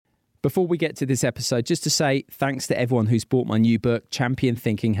Before we get to this episode, just to say thanks to everyone who's bought my new book, Champion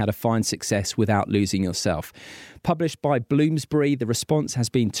Thinking: How to Find Success Without Losing Yourself. Published by Bloomsbury, the response has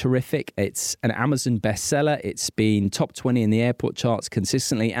been terrific. It's an Amazon bestseller. It's been top 20 in the airport charts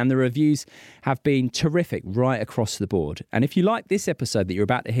consistently, and the reviews have been terrific right across the board. And if you like this episode that you're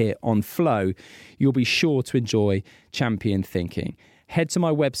about to hear on Flow, you'll be sure to enjoy Champion Thinking. Head to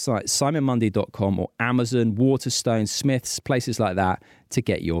my website, simonmundy.com, or Amazon, Waterstone, Smiths, places like that to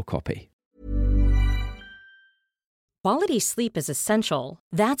get your copy. Quality sleep is essential.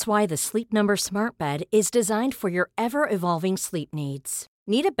 That's why the Sleep Number Smart Bed is designed for your ever-evolving sleep needs.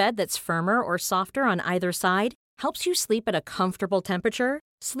 Need a bed that's firmer or softer on either side? Helps you sleep at a comfortable temperature?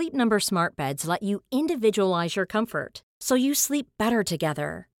 Sleep Number Smart Beds let you individualize your comfort, so you sleep better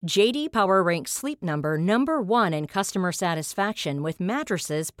together. J.D. Power ranks Sleep Number number 1 in customer satisfaction with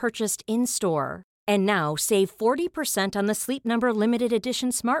mattresses purchased in-store. And now, save 40% on the Sleep Number Limited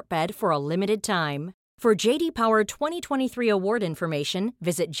Edition Smart Bed for a limited time. For J.D. Power 2023 award information,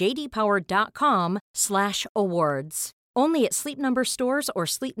 visit jdpower.com/awards. Only at Sleep Number stores or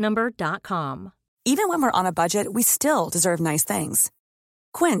sleepnumber.com. Even when we're on a budget, we still deserve nice things.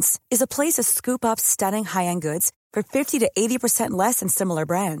 Quince is a place to scoop up stunning high-end goods for 50 to 80% less than similar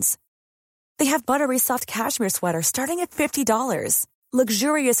brands. They have buttery soft cashmere sweaters starting at $50,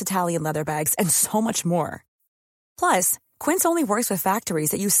 luxurious Italian leather bags, and so much more. Plus, Quince only works with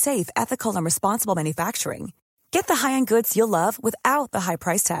factories that use safe, ethical, and responsible manufacturing. Get the high-end goods you'll love without the high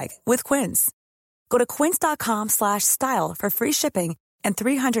price tag with Quince. Go to quince.com/style for free shipping and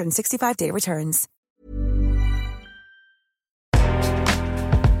 365-day returns.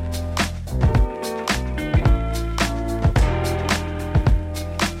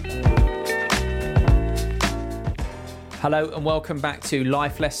 Hello and welcome back to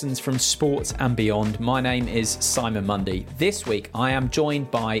Life Lessons from Sports and Beyond. My name is Simon Mundy. This week I am joined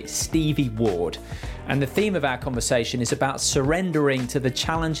by Stevie Ward, and the theme of our conversation is about surrendering to the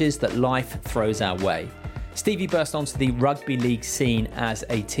challenges that life throws our way. Stevie burst onto the rugby league scene as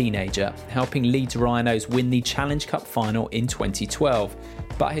a teenager, helping Leeds Rhinos win the Challenge Cup final in 2012.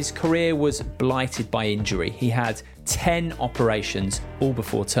 But his career was blighted by injury. He had 10 operations, all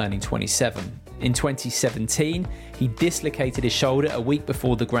before turning 27. In 2017, he dislocated his shoulder a week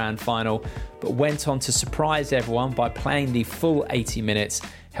before the grand final, but went on to surprise everyone by playing the full 80 minutes,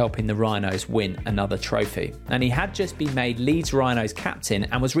 helping the Rhinos win another trophy. And he had just been made Leeds Rhinos captain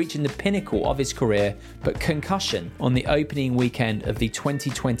and was reaching the pinnacle of his career, but concussion on the opening weekend of the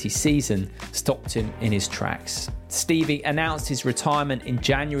 2020 season stopped him in his tracks. Stevie announced his retirement in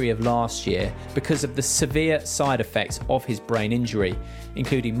January of last year because of the severe side effects of his brain injury,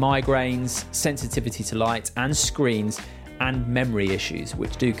 including migraines, sensitivity to light and screens, and memory issues,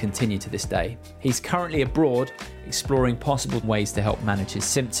 which do continue to this day. He's currently abroad exploring possible ways to help manage his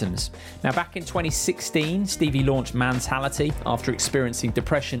symptoms. Now, back in 2016, Stevie launched Mantality after experiencing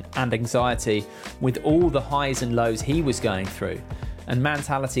depression and anxiety with all the highs and lows he was going through. And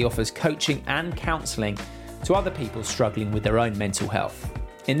Mantality offers coaching and counselling to other people struggling with their own mental health.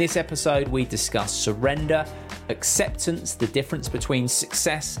 In this episode, we discuss surrender, acceptance, the difference between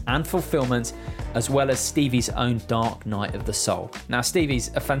success and fulfillment, as well as Stevie's own dark night of the soul. Now,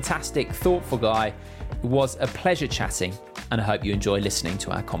 Stevie's a fantastic, thoughtful guy. It was a pleasure chatting, and I hope you enjoy listening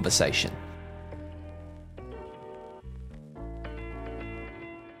to our conversation.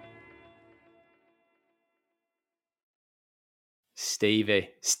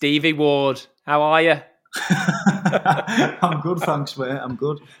 Stevie Ward, how are you? I'm good, thanks, mate. I'm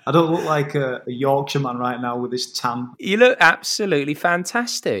good. I don't look like a Yorkshireman right now with this tan. You look absolutely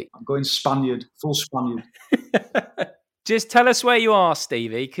fantastic. I'm going Spaniard, full Spaniard. Just tell us where you are,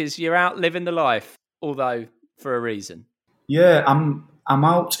 Stevie, because you're out living the life, although for a reason. Yeah, I'm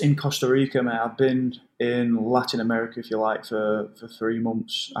out in Costa Rica, mate. I've been in Latin America, if you like, for 3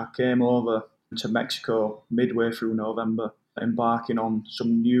 months. I came over to Mexico midway through November, embarking on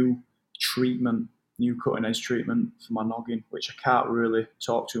some new cutting-edge treatment for my noggin, which I can't really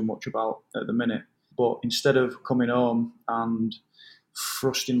talk too much about at the minute. But instead of coming home and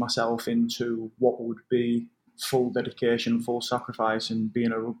thrusting myself into what would be full dedication, full sacrifice, and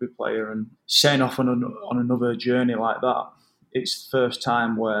being a rugby player and setting off on another journey like that, it's the first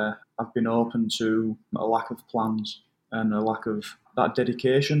time where I've been open to a lack of plans and a lack of that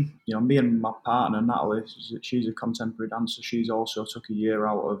dedication. You know, me and my partner, Natalie, she's a contemporary dancer. She's also took a year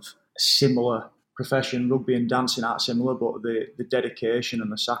out of a similar profession. Rugby and dancing aren't similar, but the dedication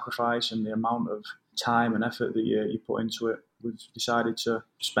and the sacrifice and the amount of time and effort that you put into it, we've decided to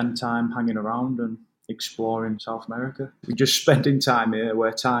spend time hanging around and exploring South America. We're just spending time here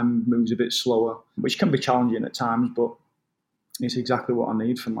where time moves a bit slower, which can be challenging at times, but It's exactly what I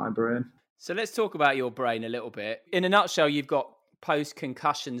need for my brain. So let's talk about your brain a little bit. In a nutshell, you've got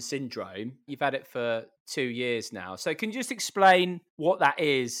post-concussion syndrome. You've had it for 2 years now. So can you just explain what that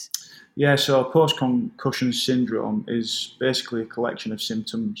is? Yeah, so post-concussion syndrome is basically a collection of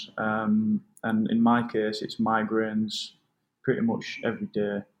symptoms. And in my case, it's migraines pretty much every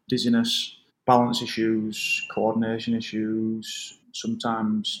day. Dizziness, balance issues, coordination issues,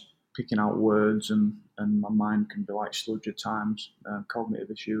 sometimes picking out words and my mind can be like sludge at times, cognitive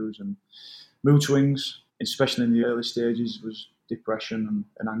issues and mood swings, especially in the early stages, was depression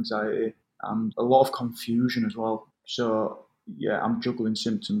and anxiety and a lot of confusion as well. So yeah, I'm juggling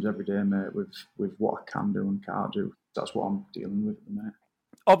symptoms every day, mate, with what I can do and can't do. That's what I'm dealing with at the minute.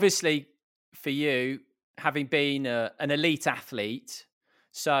 Obviously, for you, having been an elite athlete,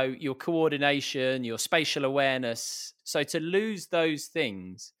 so your coordination, your spatial awareness, so to lose those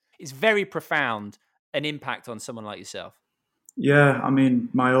things is very profound, an impact on someone like yourself. Yeah, I mean,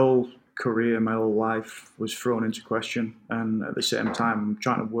 my whole career, my whole life was thrown into question. And at the same time, I'm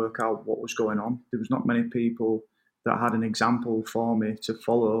trying to work out what was going on. There was not many people that had an example for me to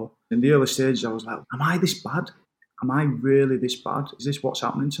follow. In the early stages, I was like, am I this bad? Am I really this bad? Is this what's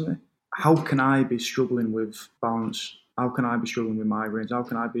happening to me? How can I be struggling with balance? How can I be struggling with migraines? How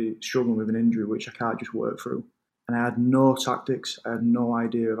can I be struggling with an injury which I can't just work through? And I had no tactics. I had no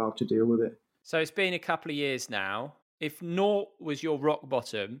idea of how to deal with it. So it's been a couple of years now. If 0 was your rock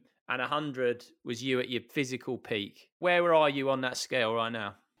bottom and 100 was you at your physical peak, where are you on that scale right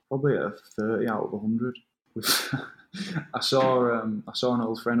now? Probably at a 30 out of 100. I saw an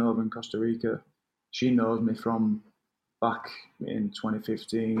old friend over in Costa Rica. She knows me from back in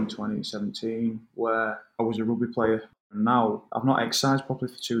 2015, 2017, where I was a rugby player. And now I've not exercised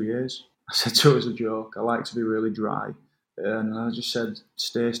properly for 2 years. I said to her as a joke, I like to be really dry. And I just said,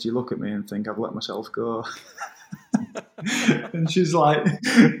 Stacey, you look at me and think I've let myself go. And she's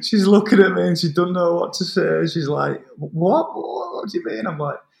looking at me and she doesn't know what to say. She's like, what do you mean? I'm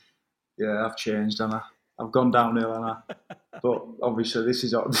like, yeah, I've changed, and I've gone downhill, and but obviously this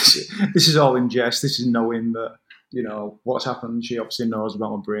is all in jest. This is knowing that, you know, what's happened. She obviously knows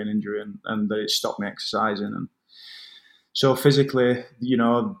about my brain injury and that it stopped me exercising. And so physically, you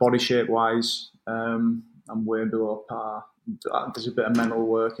know, body shape wise, I'm way below par. There's a bit of mental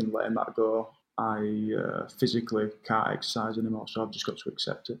work in letting that go. I physically can't exercise anymore, so I've just got to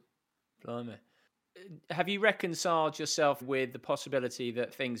accept it. Blimey. Have you reconciled yourself with the possibility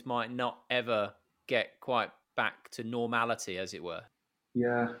that things might not ever get quite back to normality, as it were?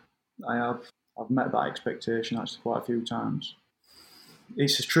 Yeah, I have. I've met that expectation actually quite a few times.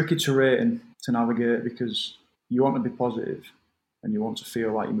 It's a tricky terrain to navigate because you want to be positive and you want to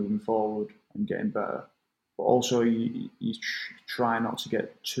feel like you're moving forward and getting better. But also you try not to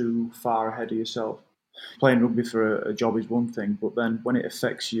get too far ahead of yourself. Playing rugby for a job is one thing, but then when it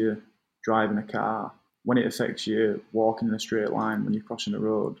affects you driving a car, when it affects you walking in a straight line when you're crossing the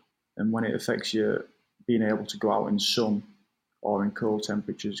road, and when it affects you being able to go out in sun or in cold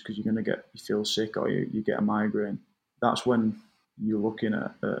temperatures because you feel sick or you get a migraine, that's when you're looking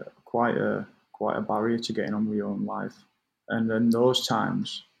at quite a barrier to getting on with your own life. And then those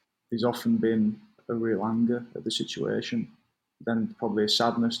times, there's often been a real anger at the situation, then probably a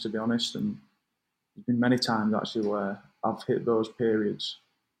sadness, to be honest. And there's been many times actually where I've hit those periods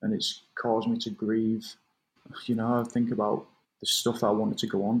and it's caused me to grieve. You know, I think about the stuff that I wanted to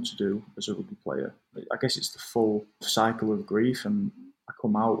go on to do as a rugby player. I guess it's the full cycle of grief, and I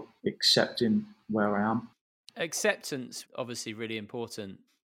come out accepting where I am. Acceptance, obviously really important,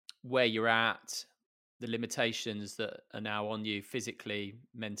 where you're at, the limitations that are now on you physically,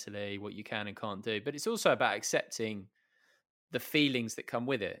 mentally, what you can and can't do. But it's also about accepting the feelings that come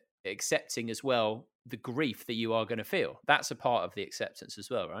with it, accepting as well the grief that you are going to feel. That's a part of the acceptance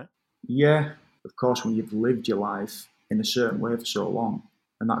as well, right? Yeah, of course, when you've lived your life in a certain way for so long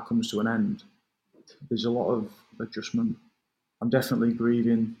and that comes to an end, there's a lot of adjustment. I'm definitely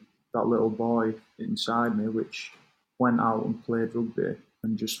grieving that little boy inside me which went out and played rugby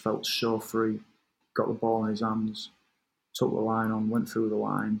and just felt so free, got the ball in his hands, took the line on, went through the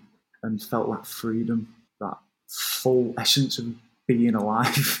line and felt that freedom, that full essence of being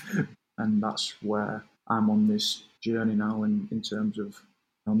alive. And that's where I'm on this journey now in terms of,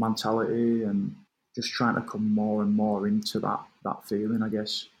 you know, mentality and just trying to come more and more into that feeling, I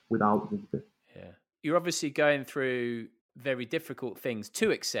guess, without rugby. Yeah. You're obviously going through very difficult things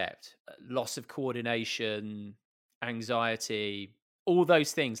to accept, loss of coordination, anxiety, all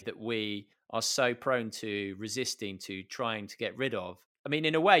those things that we are so prone to resisting, to trying to get rid of. I mean,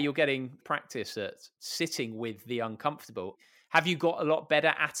 in a way, you're getting practice at sitting with the uncomfortable. Have you got a lot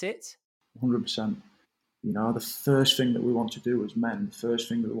better at it? 100%. The first thing that we want to do as men, the first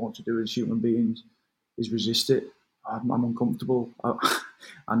thing that we want to do as human beings is resist it. I'm uncomfortable.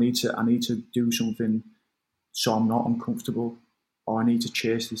 I need to do something so I'm not uncomfortable, or I need to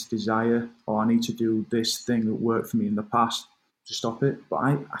chase this desire, or I need to do this thing that worked for me in the past to stop it. But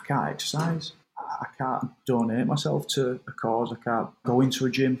I can't exercise. I can't donate myself to a cause. I can't go into a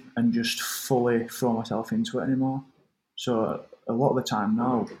gym and just fully throw myself into it anymore. So a lot of the time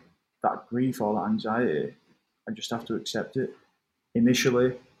now, that grief or that anxiety, I just have to accept it.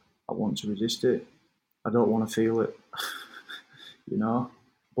 Initially, I want to resist it. I don't want to feel it,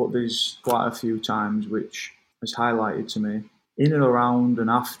 But there's quite a few times which has highlighted to me, in and around and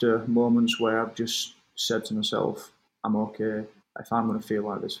after moments where I've just said to myself, I'm okay if I'm going to feel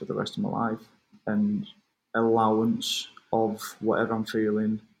like this for the rest of my life. And allowance of whatever I'm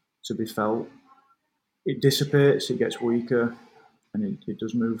feeling to be felt. It dissipates, it gets weaker, and it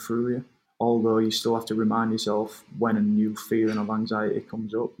does move through you. Although you still have to remind yourself when a new feeling of anxiety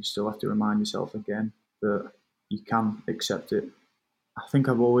comes up, you still have to remind yourself again that you can accept it. I think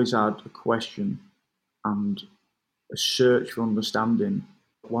I've always had a question and a search for understanding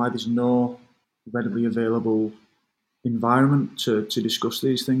why there's no readily available environment to discuss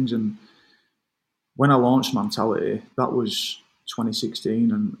these things. And when I launched Mentality, that was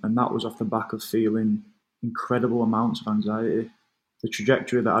 2016, and that was off the back of feeling incredible amounts of anxiety. The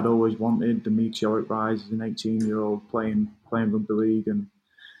trajectory that I'd always wanted, the meteoric rise as an 18-year-old playing rugby league and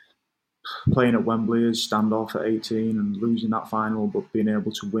playing at Wembley as standoff at 18 and losing that final, but being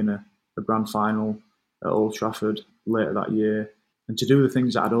able to win a grand final at Old Trafford later that year, and to do the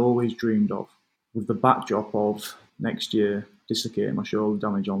things that I'd always dreamed of, with the backdrop of next year dislocating my shoulder,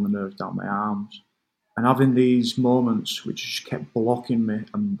 damage on the nerves down my arms, and having these moments which just kept blocking me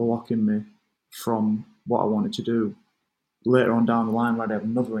from what I wanted to do. Later on down the line, when I'd have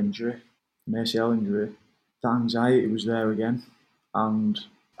another injury, an ACL injury, that anxiety was there again. And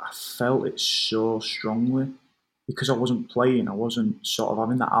I felt it so strongly because I wasn't playing. I wasn't sort of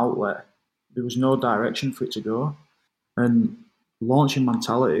having that outlet. There was no direction for it to go. And launching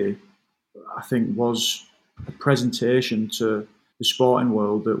Mentality, I think, was a presentation to the sporting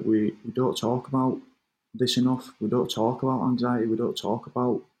world that we don't talk about this enough. We don't talk about anxiety. We don't talk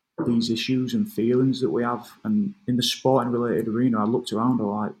about these issues and feelings that we have. And in the sporting related arena, I looked around and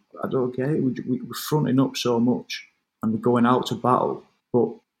like, I don't get it. We're fronting up so much and we're going out to battle. But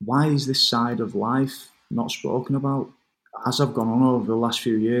why is this side of life not spoken about? As I've gone on over the last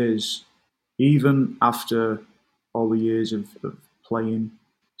few years, even after all the years of playing,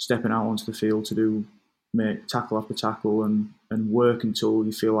 stepping out onto the field to make tackle after tackle and work until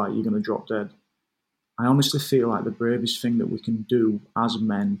you feel like you're going to drop dead, I honestly feel like the bravest thing that we can do as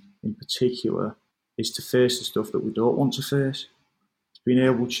men in particular is to face the stuff that we don't want to face. It's being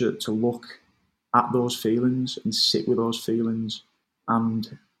able to look at those feelings and sit with those feelings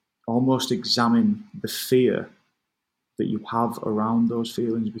and almost examine the fear that you have around those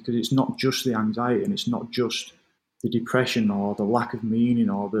feelings, because it's not just the anxiety and it's not just the depression or the lack of meaning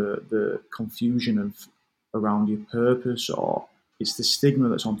or the confusion of around your purpose, or it's the stigma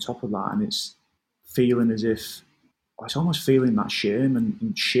that's on top of that, and it's feeling as if it's almost feeling that shame,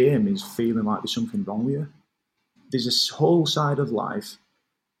 and shame is feeling like there's something wrong with you. There's this whole side of life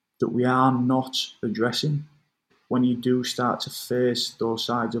that we are not addressing. When you do start to face those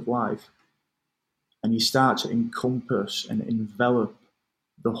sides of life and you start to encompass and envelop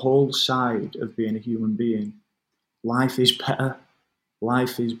the whole side of being a human being, life is better.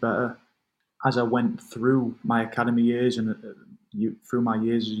 Life is better. As I went through my academy years and through my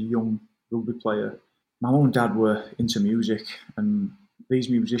years as a young rugby player, my mum and dad were into music, and these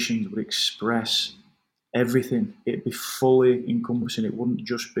musicians would express everything. It'd be fully encompassing. It wouldn't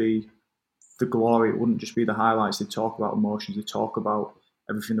just be the glory. It wouldn't just be the highlights. They'd talk about emotions. They'd talk about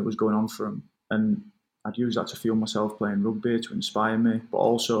everything that was going on for them. And I'd use that to fuel myself playing rugby, to inspire me. But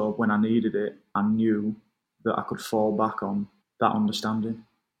also, when I needed it, I knew that I could fall back on that understanding.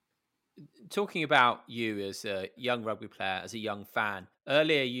 Talking about you as a young rugby player, as a young fan,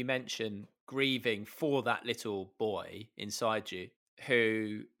 earlier you mentioned grieving for that little boy inside you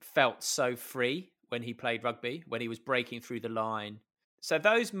who felt so free when he played rugby, when he was breaking through the line. So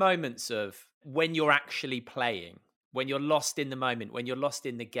those moments of when you're actually playing, when you're lost in the moment, when you're lost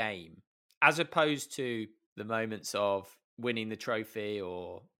in the game, as opposed to the moments of winning the trophy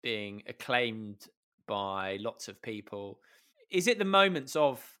or being acclaimed by lots of people, is it the moments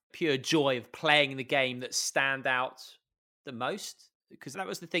of pure joy of playing the game that stand out the most? Because that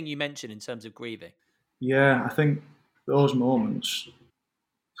was the thing you mentioned in terms of grieving. Yeah, I think those moments,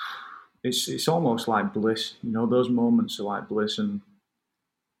 it's almost like bliss. Those moments are like bliss, and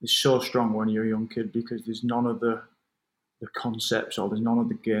is so strong when you're a young kid, because there's none of the concepts, or there's none of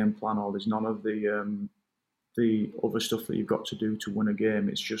the game plan, or there's none of the other stuff that you've got to do to win a game.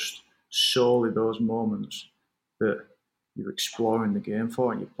 It's just solely those moments that you're exploring the game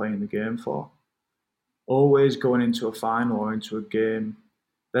for and you're playing the game for. Always going into a final or into a game,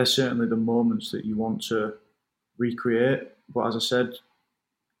 they're certainly the moments that you want to recreate. But as I said,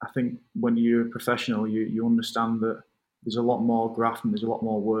 I think when you're a professional, you understand that there's a lot more graft and there's a lot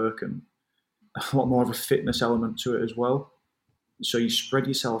more work and a lot more of a fitness element to it as well. So you spread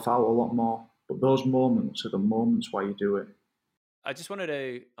yourself out a lot more. But those moments are the moments why you do it. I just wanted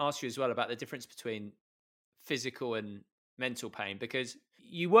to ask you as well about the difference between physical and mental pain, because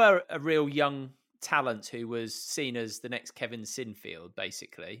you were a real young talent who was seen as the next Kevin Sinfield,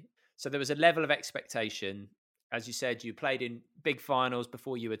 basically. So there was a level of expectation. As you said, you played in big finals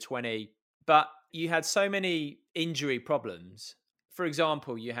before you were 20, but you had so many injury problems. For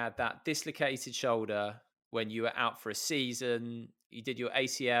example, you had that dislocated shoulder when you were out for a season. You did your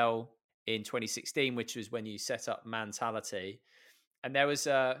ACL in 2016, which was when you set up Mentality. And there was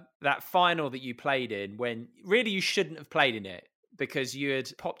that final that you played in when really you shouldn't have played in it because you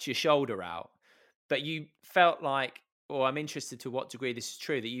had popped your shoulder out. But you felt like, or I'm interested to what degree this is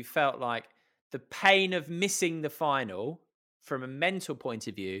true, that you felt like the pain of missing the final from a mental point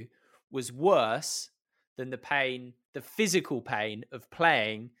of view was worse than the physical pain of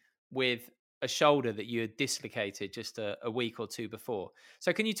playing with a shoulder that you had dislocated just a week or two before.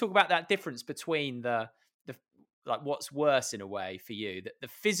 So can you talk about that difference between the like what's worse in a way for you, the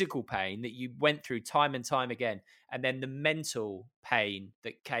physical pain that you went through time and time again, and then the mental pain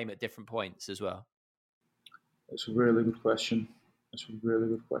that came at different points as well? It's a really good question. I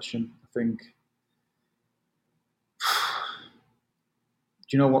think,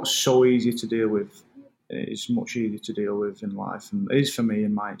 do you know what's so easy to deal with? It's much easier to deal with in life, and it is for me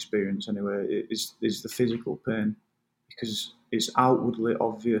in my experience anyway, is the physical pain, because it's outwardly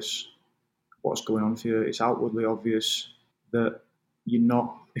obvious what's going on for you. It's outwardly obvious that you're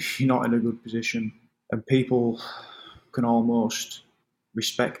not in a good position, and people can almost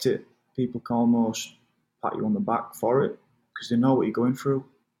respect it. People can almost pat you on the back for it because they know what you're going through.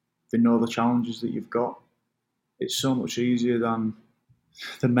 They know the challenges that you've got. It's so much easier than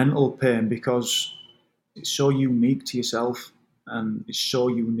the mental pain because it's so unique to yourself and it's so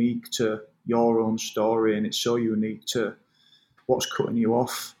unique to your own story and it's so unique to what's cutting you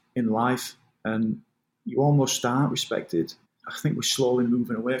off in life, and you almost aren't respected. I think we're slowly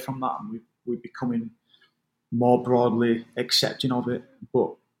moving away from that and we're becoming more broadly accepting of it.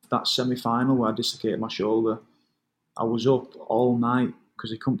 But that semi-final where I dislocated my shoulder, I was up all night because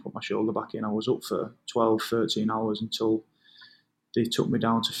they couldn't put my shoulder back in. I was up for 12, 13 hours until they took me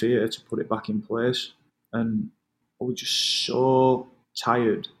down to theatre to put it back in place. And I was just so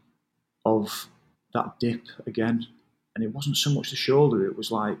tired of that dip again. And it wasn't so much the shoulder, it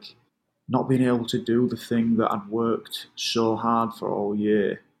was like not being able to do the thing that I'd worked so hard for all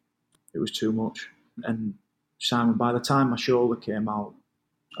year. It was too much. And Simon, by the time my shoulder came out,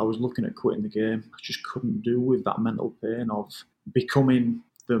 I was looking at quitting the game. I just couldn't do with that mental pain of becoming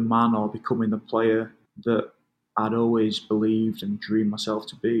the man or becoming the player that I'd always believed and dreamed myself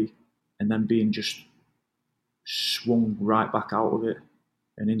to be, and then being just swung right back out of it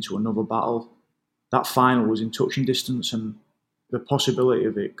and into another battle. That final was in touching distance and the possibility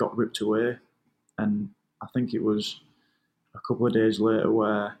of it got ripped away. And I think it was a couple of days later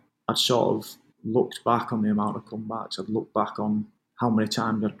where I'd sort of looked back on the amount of comebacks. I'd looked back on how many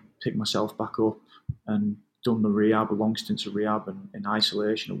times I'd picked myself back up and done the rehab, long stints of rehab and in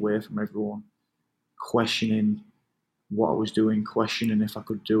isolation away from everyone, questioning what I was doing, questioning if I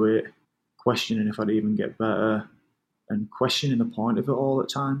could do it, questioning if I'd even get better, and questioning the point of it all at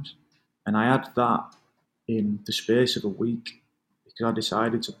times. And I had that in the space of a week because I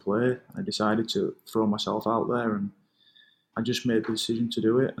decided to play. I decided to throw myself out there and I just made the decision to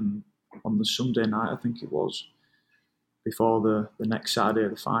do it. And on the Sunday night, I think it was, before the next Saturday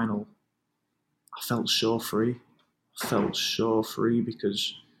of the final, I felt so free. I felt so free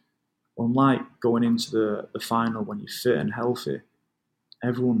because unlike going into the final when you're fit and healthy,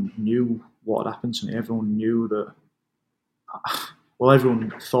 everyone knew what had happened to me. Everyone knew that, well,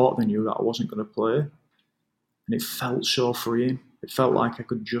 everyone thought they knew that I wasn't going to play. And it felt so freeing. It felt like I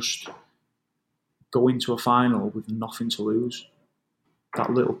could just go into a final with nothing to lose.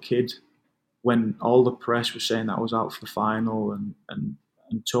 That little kid, when all the press was saying that I was out for the final and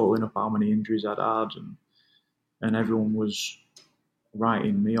totaling up how many injuries I'd had and everyone was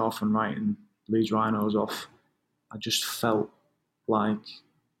writing me off and writing Leeds Rhinos off, I just felt like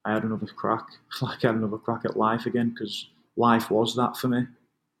I had another crack, like I had another crack at life again, because life was that for me.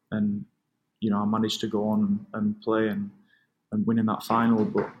 And, I managed to go on and play and win in that final.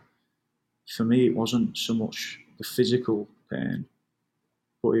 But for me, it wasn't so much the physical pain,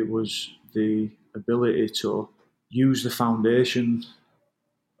 but it was the ability to use the foundation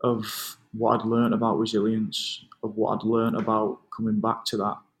of what I'd learned about resilience, of what I'd learned about coming back to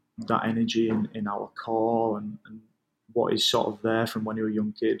that energy in our core and what is sort of there from when you're a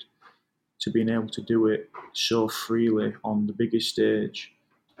young kid, to being able to do it so freely on the biggest stage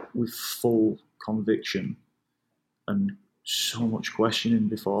with full conviction and so much questioning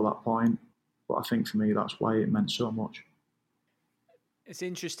before that point. But I think for me, that's why it meant so much. It's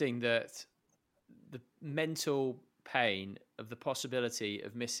interesting that the mental pain of the possibility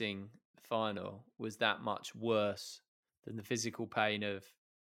of missing the final was that much worse than the physical pain of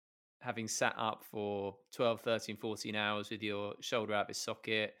having sat up for 12, 13, 14 hours with your shoulder out of its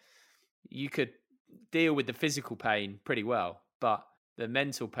socket. You could deal with the physical pain pretty well, but the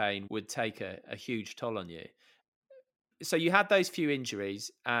mental pain would take a huge toll on you. So you had those few injuries,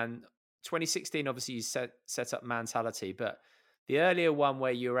 and 2016, obviously you set up Mentality, but the earlier one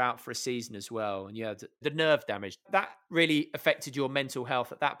where you were out for a season as well, and you had the nerve damage, that really affected your mental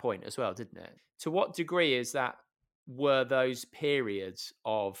health at that point as well, didn't it? To what degree were those periods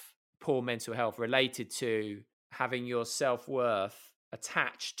of poor mental health related to having your self-worth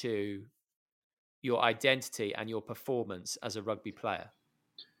attached to your identity and your performance as a rugby player?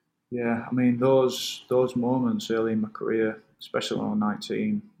 Yeah, I mean, those moments early in my career, especially when I was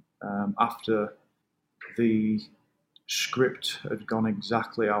 19, after the script had gone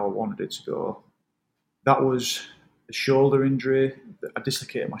exactly how I wanted it to go, that was a shoulder injury. I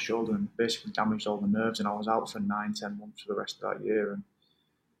dislocated my shoulder and basically damaged all the nerves, and I was out for 9-10 months for the rest of that year. And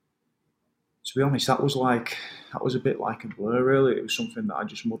to be honest, that was a bit like a blur, really. It was something that I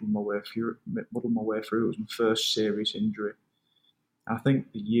just muddled my way through. It was my first serious injury. And I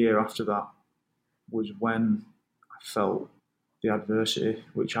think the year after that was when I felt the adversity,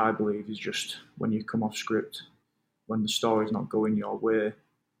 which I believe is just when you come off script, when the story's not going your way.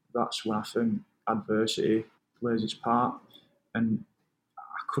 That's when I think adversity plays its part. And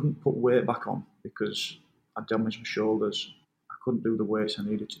I couldn't put weight back on because I damaged my shoulders. I couldn't do the weights I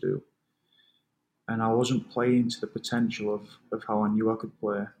needed to do. And I wasn't playing to the potential of how I knew I could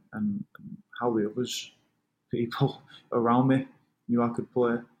play and how the others, people around me, knew I could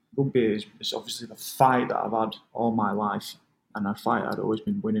play. Rugby is obviously the fight that I've had all my life, and a fight I'd always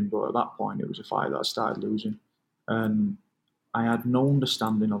been winning, but at that point it was a fight that I started losing. And I had no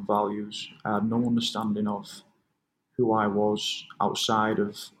understanding of values. I had no understanding of who I was outside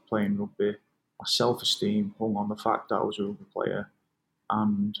of playing rugby. My self-esteem hung on the fact that I was a rugby player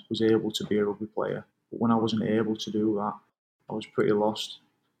and was able to be a rugby player. But when I wasn't able to do that, I was pretty lost.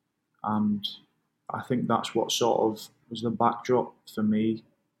 And I think that's what sort of was the backdrop for me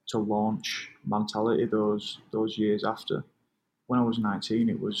to launch Mentality those years after. When I was 19,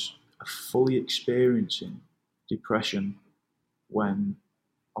 it was fully experiencing depression when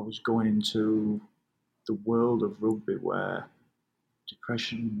I was going into the world of rugby where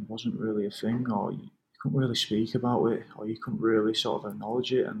depression wasn't really a thing, or you couldn't really speak about it, or you couldn't really sort of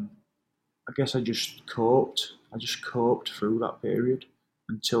acknowledge it. And I guess I just coped. I just coped through that period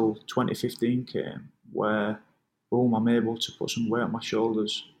until 2015 came, where, boom, I'm able to put some weight on my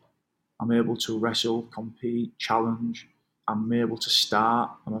shoulders. I'm able to wrestle, compete, challenge. I'm able to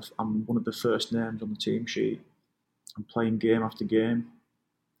start. I'm one of the first names on the team sheet. I'm playing game after game.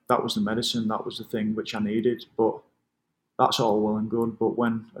 That was the medicine. That was the thing which I needed. But that's all well and good. But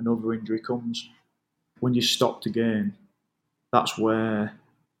when another injury comes, when you stopped again, that's where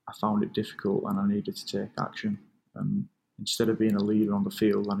I found it difficult and I needed to take action. And instead of being a leader on the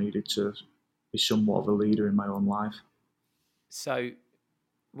field, I needed to be somewhat of a leader in my own life. So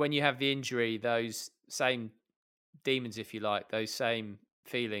when you have the injury, those same demons, if you like, those same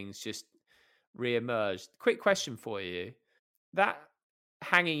feelings just re-emerged. Quick question for you. That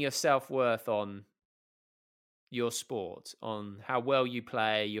hanging your self-worth on your sport, on how well you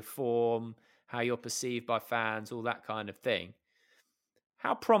play, your form, how you're perceived by fans, all that kind of thing.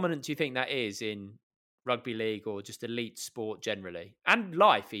 How prominent do you think that is in rugby league or just elite sport generally? And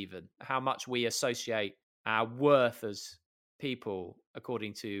life even, how much we associate our worth as people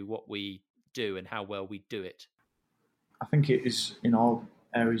according to what we do and how well we do it? I think it is in all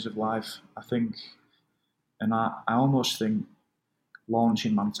areas of life. I think, and I almost think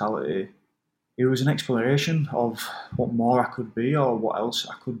launching Mentality, it was an exploration of what more I could be or what else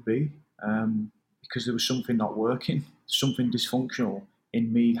I could be, because there was something not working, something dysfunctional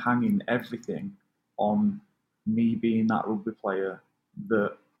in me, hanging everything on me being that rugby player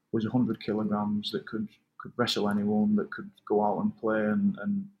that was 100 kilograms, that could could wrestle anyone, that could go out and play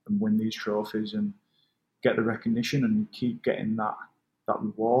and win these trophies and get the recognition and keep getting that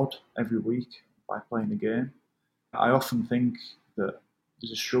reward every week by playing the game. I often think that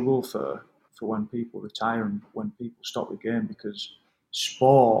there's a struggle for when people retire and when people stop the game, because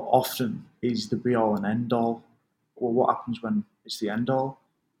sport often is the be all and end all. Well, what happens when it's the end all?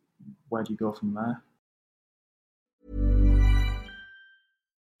 Where do you go from there?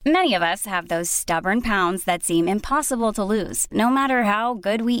 Many of us have those stubborn pounds that seem impossible to lose, no matter how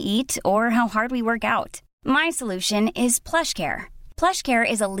good we eat or how hard we work out. My solution is PlushCare. PlushCare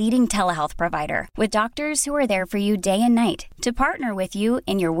is a leading telehealth provider with doctors who are there for you day and night to partner with you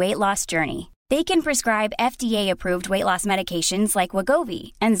in your weight loss journey. They can prescribe FDA-approved weight loss medications like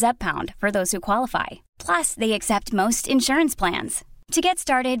Wegovy and Zepbound for those who qualify. Plus, they accept most insurance plans. To get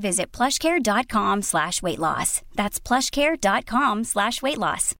started, visit plushcare.com/weightloss. That's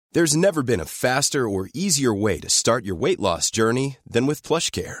plushcare.com/weightloss. There's never been a faster or easier way to start your weight loss journey than with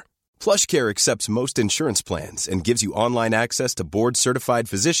PlushCare. PlushCare accepts most insurance plans and gives you online access to board-certified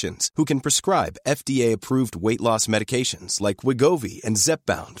physicians who can prescribe FDA-approved weight loss medications like Wegovy and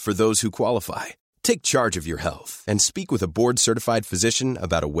Zepbound for those who qualify. Take charge of your health and speak with a board-certified physician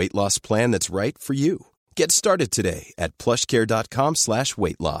about a weight loss plan that's right for you. Get started today at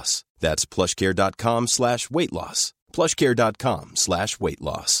plushcare.com/weightloss. That's plushcare.com/weightloss.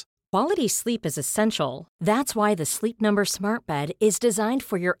 plushcare.com/weightloss. Quality sleep is essential. That's why the Sleep Number Smart Bed is designed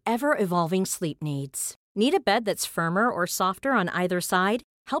for your ever-evolving sleep needs. Need a bed that's firmer or softer on either side?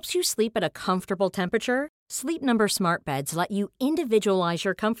 Helps you sleep at a comfortable temperature? Sleep Number Smart Beds let you individualize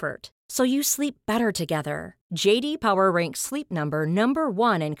your comfort, so you sleep better together. J.D. Power ranks Sleep Number number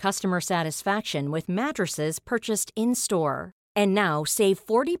 1 in customer satisfaction with mattresses purchased in-store. And now, save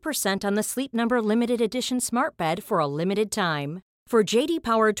 40% on the Sleep Number Limited Edition Smart Bed for a limited time. For J.D.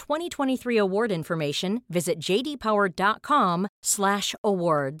 Power 2023 award information, visit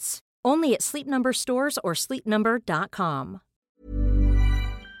jdpower.com/awards. Only at Sleep Number stores or sleepnumber.com.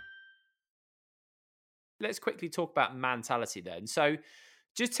 Let's quickly talk about mentality then. So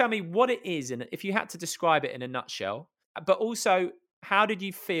just tell me what it is, and if you had to describe it in a nutshell, but also how did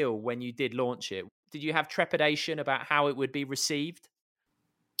you feel when you did launch it? Did you have trepidation about how it would be received?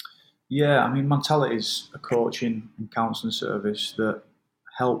 Yeah, I mean, Mentality is a coaching and counselling service that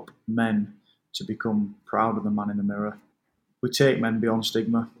help men to become proud of the man in the mirror. We take men beyond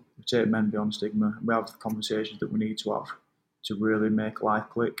stigma. We have the conversations that we need to have to really make life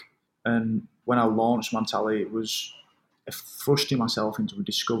click. And when I launched Mentality, it was thrusting myself into a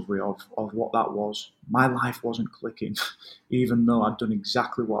discovery of what that was. My life wasn't clicking, even though I'd done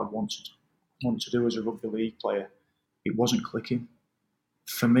exactly what I'd wanted to do as a rugby league player. It wasn't clicking.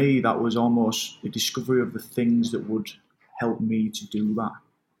 For me, that was almost the discovery of the things that would help me to do that.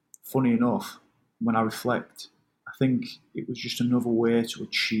 Funny enough, when I reflect, I think it was just another way to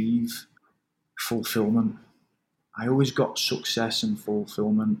achieve fulfillment. I always got success and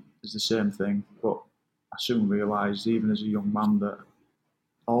fulfillment as the same thing, but I soon realised, even as a young man, that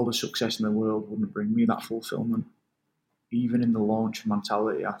all the success in the world wouldn't bring me that fulfillment. Even in the launch of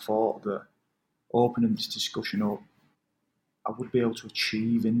Mentality, I thought that opening this discussion up, I would be able to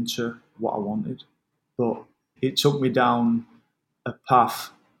achieve into what I wanted. But it took me down a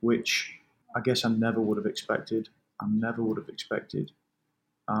path which I guess I never would have expected.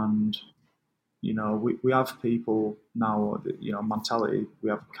 And, you know, we have people now, you know, Mentality, we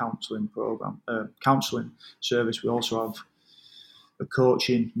have a counselling service. We also have a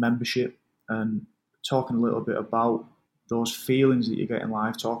coaching membership, and talking a little bit about those feelings that you get in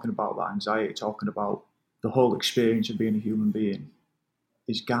life, talking about that anxiety, talking about the whole experience of being a human being.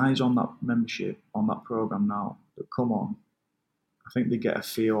 There's guys on that membership, on that program now, that come on. I think they get a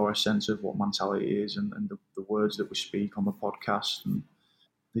feel or a sense of what Mentality is and the words that we speak on the podcast, and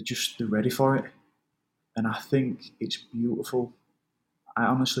they're ready for it. And I think it's beautiful. I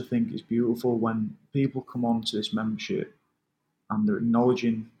honestly think it's beautiful when people come on to this membership and they're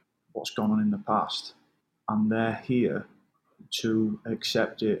acknowledging what's gone on in the past, and they're here to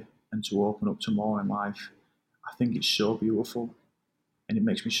accept it and to open up to more in life. I think it's so beautiful, and it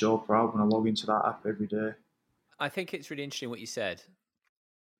makes me so proud when I log into that app every day. I think it's really interesting what you said,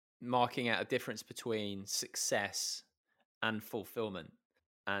 marking out a difference between success and fulfillment,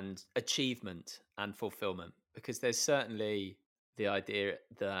 and achievement and fulfillment, because there's certainly the idea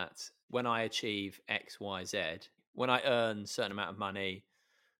that when I achieve X, Y, Z, when I earn a certain amount of money,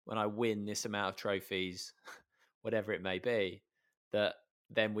 when I win this amount of trophies, whatever it may be, that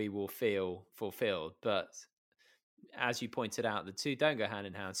then we will feel fulfilled. But as you pointed out, the two don't go hand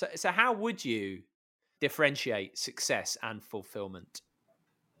in hand. So how would you differentiate success and fulfillment?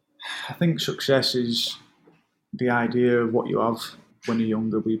 I think success is the idea of what you have when you're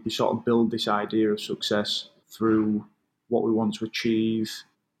younger, we sort of build this idea of success through what we want to achieve,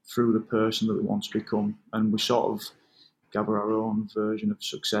 through the person that we want to become, and we sort of gather our own version of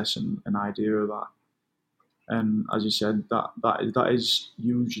success and an idea of that. And as you said, that is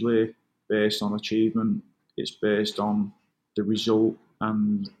usually based on achievement. It's based on the result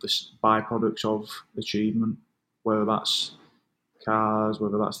and the byproducts of achievement, whether that's cars,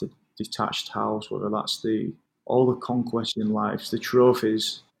 whether that's the detached house, whether that's all the conquests in life, the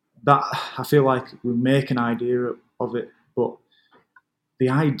trophies. That I feel like we make an idea of it, but the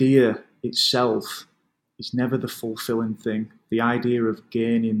idea itself is never the fulfilling thing. The idea of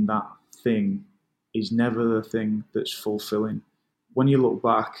gaining that thing is never the thing that's fulfilling. When you look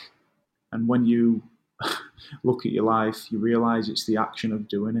back and when you look at your life, you realise it's the action of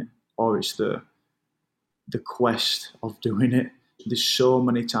doing it, or it's the quest of doing it. There's so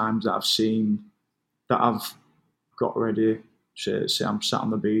many times that I've seen that I've got ready, say I'm sat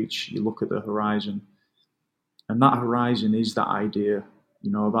on the beach, you look at the horizon, and that horizon is that idea.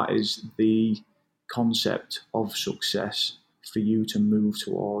 That is the concept of success for you to move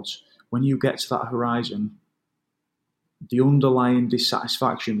towards. When you get to that horizon, the underlying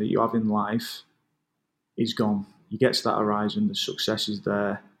dissatisfaction that you have in life is gone. You get to that horizon, the success is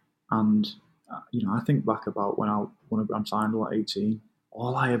there. And, I think back about when I won a grand final at 18,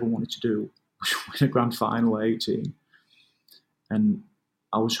 all I ever wanted to do was win a grand final at 18. And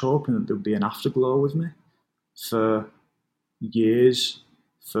I was hoping that there would be an afterglow with me for years,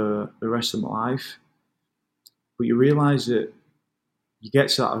 for the rest of my life. But you realise that you get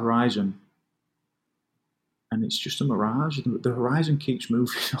to that horizon and it's just a mirage. The horizon keeps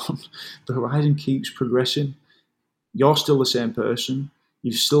moving on. The horizon keeps progressing. You're still the same person.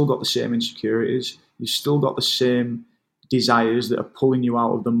 You've still got the same insecurities. You've still got the same desires that are pulling you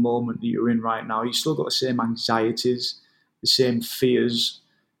out of the moment that you're in right now. You've still got the same anxieties, the same fears,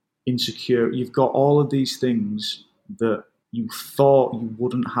 insecurity. You've got all of these things that you thought you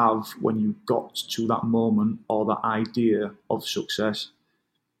wouldn't have when you got to that moment or that idea of success.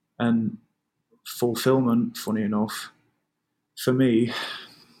 And fulfillment, funny enough, for me,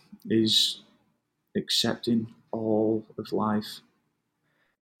 is accepting all of life.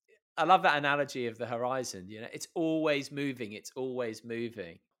 I love that analogy of the horizon. It's always moving. It's always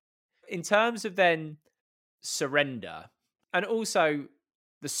moving. In terms of then surrender, and also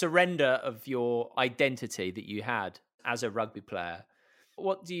the surrender of your identity that you had as a rugby player,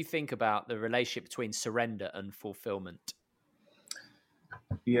 what do you think about the relationship between surrender and fulfillment?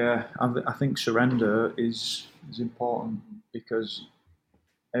 Yeah, I think surrender is important because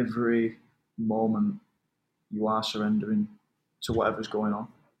every moment you are surrendering to whatever's going on.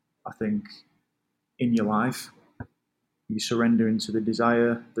 I think in your life, you surrender into the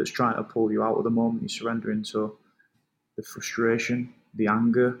desire that's trying to pull you out of the moment. You surrender into the frustration, the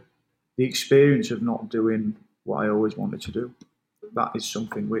anger, the experience of not doing what I always wanted to do. That is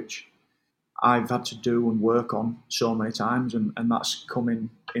something which I've had to do and work on so many times, and that's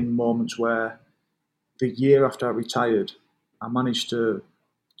coming in moments where the year after I retired, I managed to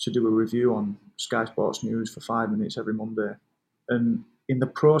do a review on Sky Sports News for 5 minutes every Monday. And in the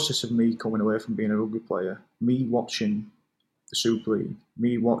process of me coming away from being a rugby player, me watching the Super League,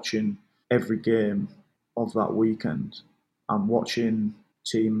 me watching every game of that weekend, I'm watching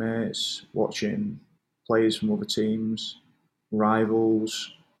teammates, watching players from other teams,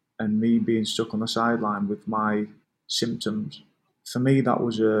 rivals, and me being stuck on the sideline with my symptoms. For me, that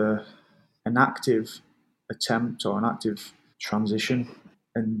was an active attempt or an active transition,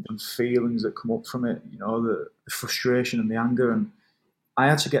 and feelings that come up from it, the frustration and the anger. And I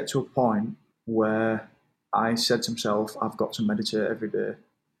had to get to a point where I said to myself, I've got to meditate every day.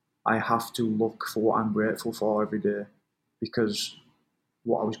 I have to look for what I'm grateful for every day, because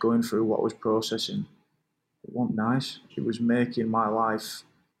what I was going through, what I was processing, it wasn't nice. It was making my life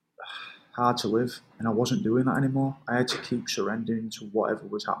hard to live, and I wasn't doing that anymore. I had to keep surrendering to whatever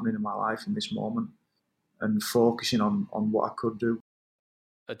was happening in my life in this moment and focusing on what I could do.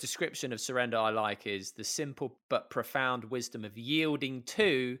 A description of surrender I like is the simple but profound wisdom of yielding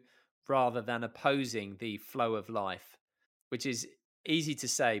to rather than opposing the flow of life, which is easy to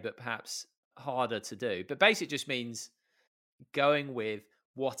say, but perhaps harder to do. But basically just means going with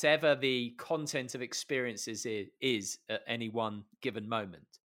whatever the content of experiences is at any one given moment.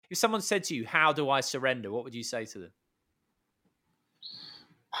 If someone said to you, how do I surrender? What would you say to them?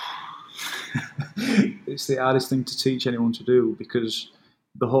 It's the hardest thing to teach anyone to do, because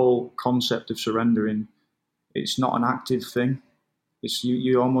the whole concept of surrendering, it's not an active thing. It's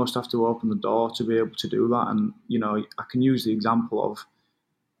you almost have to open the door to be able to do that. And, I can use the example of,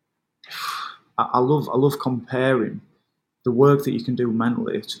 I love comparing the work that you can do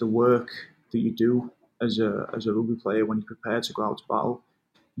mentally to the work that you do as a rugby player when you prepare to go out to battle.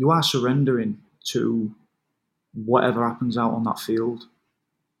 You are surrendering to whatever happens out on that field.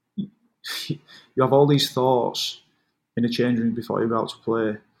 You have all these thoughts in the change room before you go out to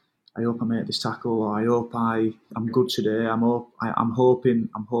play. I hope I make this tackle, or I hope I'm good today. I'm hoping,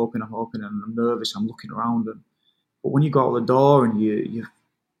 and I'm nervous. I'm looking around, but when you go out the door and you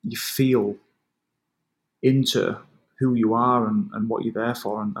feel into who you are and what you're there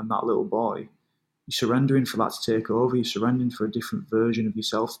for, and that little boy, you're surrendering for that to take over. You're surrendering for a different version of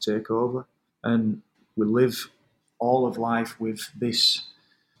yourself to take over. And we live all of life with this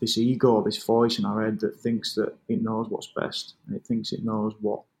ego, this voice in our head that thinks that it knows what's best, and it thinks it knows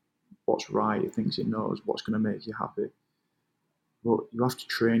what's right. It thinks it knows what's going to make you happy. But you have to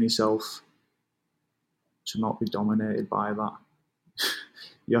train yourself to not be dominated by that.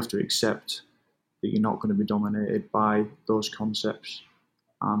 You have to accept that you're not going to be dominated by those concepts.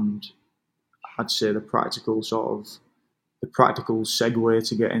 And I'd say the practical segue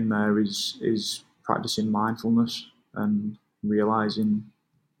to get in there is practicing mindfulness and realizing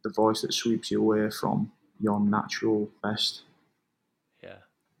the voice that sweeps you away from your natural best. Yeah.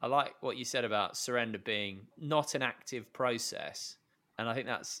 I like what you said about surrender being not an active process. And I think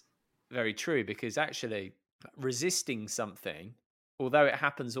that's very true, because actually resisting something, although it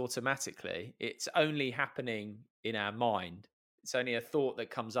happens automatically, it's only happening in our mind. It's only a thought that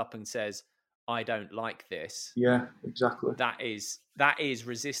comes up and says, I don't like this. Yeah, exactly. That is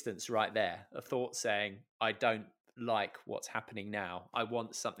resistance right there. A thought saying, I don't like what's happening now. I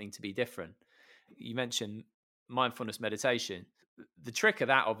want something to be different. You mentioned mindfulness meditation. The trick of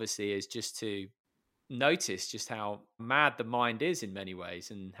that obviously is just to notice just how mad the mind is in many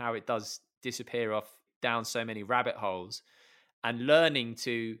ways, and how it does disappear off down so many rabbit holes, and learning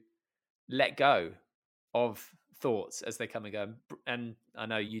to let go of thoughts as they come and go. And I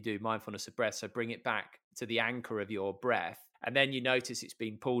know you do mindfulness of breath, so bring it back to the anchor of your breath, and then you notice it's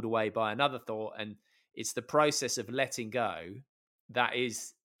been pulled away by another thought. And it's the process of letting go that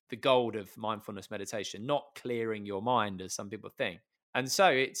is the gold of mindfulness meditation, not clearing your mind as some people think. And so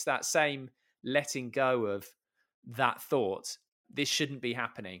it's that same letting go of that thought. This shouldn't be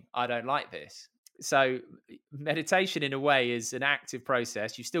happening. I don't like this. So meditation in a way is an active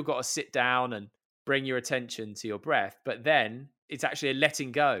process. You've still got to sit down and bring your attention to your breath, but then it's actually a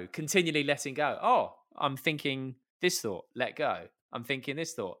letting go, continually letting go. Oh, I'm thinking this thought, let go. I'm thinking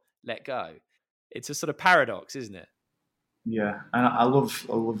this thought, let go. It's a sort of paradox, isn't it? Yeah, and I love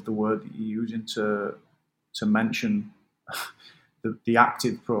the word that you're using to mention the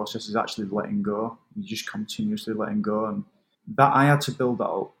active process is actually letting go. You're just continuously letting go, and that I had to build that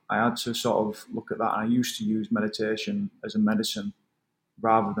up. I had to sort of look at that, and I used to use meditation as a medicine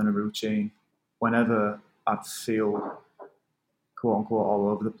rather than a routine. Whenever I'd feel, quote unquote, all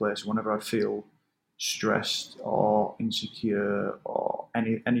over the place, whenever I feel stressed or insecure or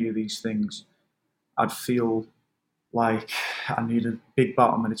any of these things, I'd feel like I need a big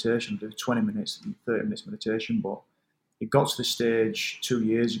bout of meditation, do 20 minutes, 30 minutes meditation. But it got to the stage 2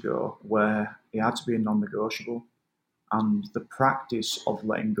 years ago where it had to be a non-negotiable. And the practice of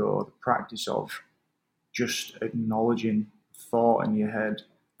letting go, the practice of just acknowledging thought in your head,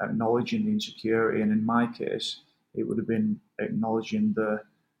 acknowledging the insecurity, and in my case, it would have been acknowledging the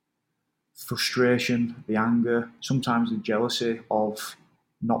frustration, the anger, sometimes the jealousy of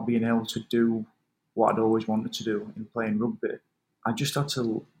not being able to do what I'd always wanted to do in playing rugby. I just had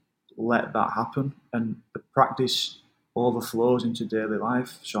to let that happen, and the practice overflows into daily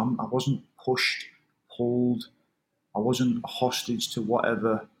life. So I wasn't pushed, pulled, I wasn't hostage to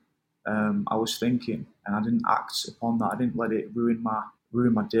whatever I was thinking, and I didn't act upon that. I didn't let it ruin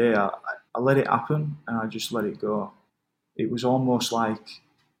my day. I let it happen, and I just let it go. It was almost like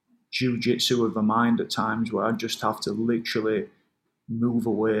jiu-jitsu of the mind at times, where I just have to literally move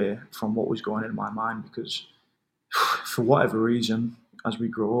away from what was going on in my mind, because for whatever reason, as we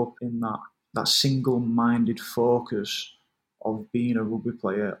grow up in that single-minded focus of being a rugby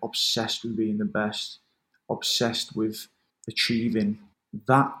player, obsessed with being the best, obsessed with achieving,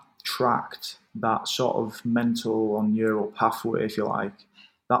 that tract, that sort of mental or neural pathway, if you like,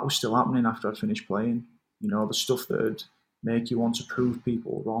 that was still happening after I'd finished playing. You know, the stuff that would make you want to prove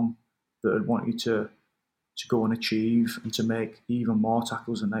people wrong, that would want you to go and achieve and to make even more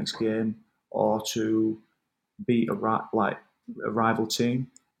tackles the next game, or to beat a rival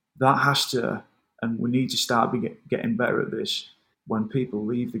team. That has to, and we need to start getting better at this. When people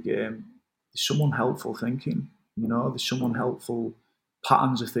leave the game, there's some unhelpful thinking, you know, there's some unhelpful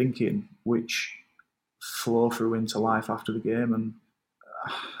patterns of thinking which flow through into life after the game. And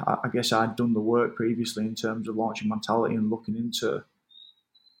I guess I'd done the work previously in terms of launching Mentality and looking into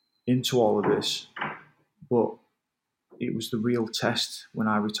all of this, but it was the real test when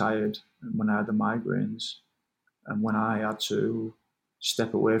I retired and when I had the migraines and when I had to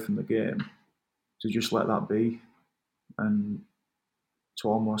step away from the game, to just let that be and to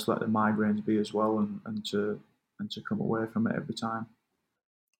almost let the migraines be as well, and to come away from it every time.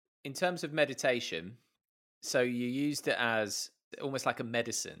 In terms of meditation, so you used it as almost like a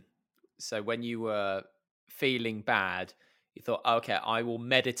medicine. So when you were feeling bad, you thought, okay, I will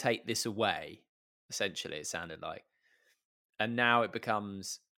meditate this away, essentially, it sounded like. And now it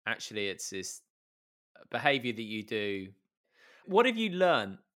becomes, actually, it's this behavior that you do. What have you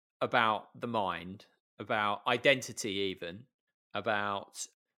learned about the mind, about identity even, about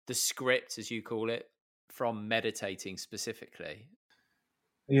the script, as you call it, from meditating specifically?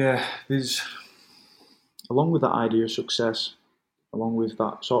 Yeah, there's, along with that idea of success, along with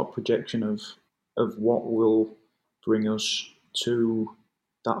that sort of projection of what will bring us to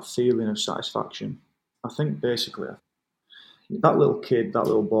that feeling of satisfaction, I think basically that little kid, that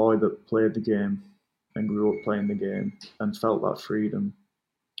little boy that played the game and grew up playing the game and felt that freedom,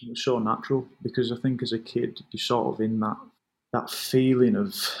 it was so natural, because I think as a kid you're sort of in that feeling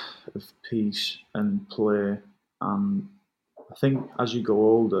of peace and play. And I think as you go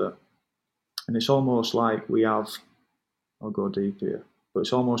older, and it's almost like we have, I'll go deep here, but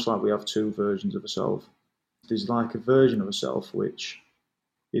it's almost like we have two versions of ourselves. There's like a version of ourselves which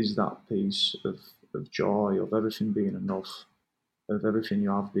is that piece of joy, of everything being enough, of everything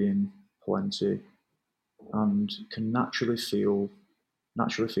you have being plenty, and can naturally feel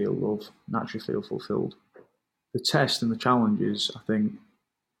love, naturally feel fulfilled. The test and the challenges, I think,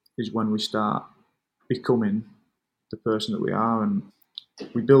 is when we start becoming the person that we are, and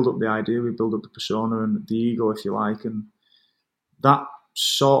we build up the idea, we build up the persona and the ego, if you like, and that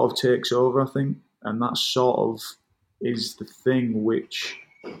sort of takes over, I think, and that sort of is the thing which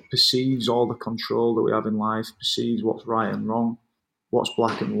perceives all the control that we have in life, perceives what's right and wrong, what's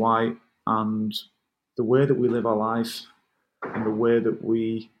black and white, and the way that we live our life and the way that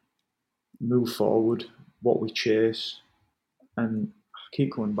we move forward, what we chase. And I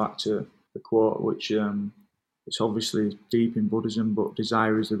keep coming back to the quote, which it's obviously deep in Buddhism, but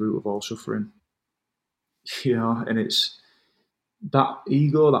desire is the root of all suffering. You know, and it's that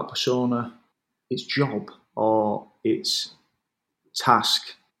ego, that persona, its job or its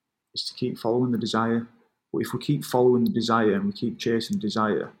task is to keep following the desire. But if we keep following the desire and we keep chasing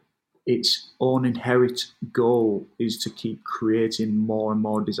desire, its own inherent goal is to keep creating more and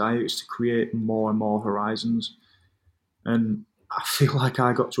more desire. It's to create more and more horizons. And I feel like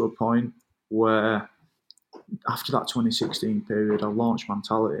I got to a point where after that 2016 period, I launched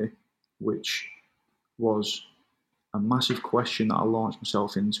Mentality, which was a massive question that I launched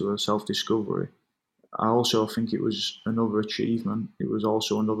myself into, a self-discovery. I also think it was another achievement. It was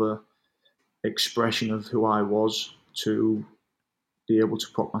also another expression of who I was to be able to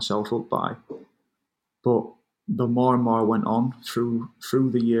prop myself up by. But the more and more I went on through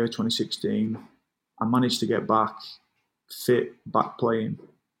the year 2016, I managed to get back fit, back playing.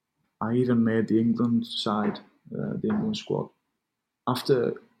 I even made the England side, the England squad.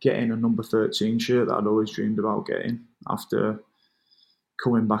 After getting a number 13 shirt that I'd always dreamed about getting, after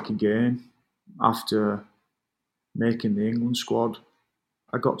coming back again, after making the England squad,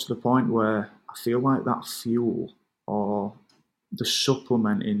 I got to the point where I feel like that fuel or the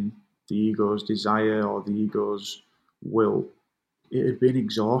supplementing the ego's desire or the ego's will, it had been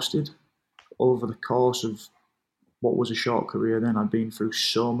exhausted over the course of what was a short career then. I'd been through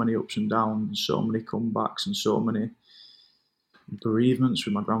so many ups and downs, so many comebacks and so many bereavements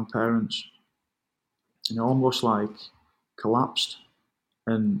with my grandparents, and it almost like collapsed,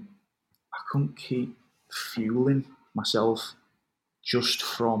 and I couldn't keep fueling myself just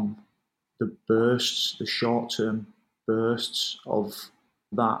from the bursts, the short-term bursts of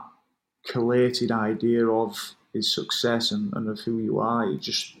that collated idea of his success and of who you are. It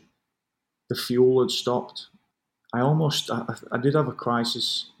just, the fuel had stopped. I did have a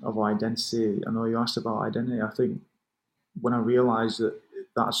crisis of identity. I know you asked about identity. I think when I realised that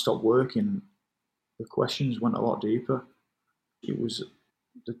had stopped working, the questions went a lot deeper. It was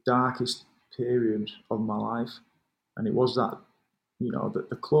the darkest period of my life, and it was that, you know,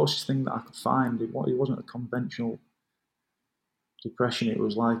 the closest thing that I could find. It wasn't a conventional depression. It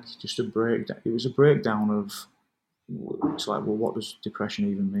was like just a breakdown. It was a breakdown of, it's like, well, what does depression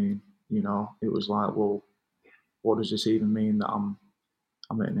even mean? You know, it was like, well, what does this even mean that I'm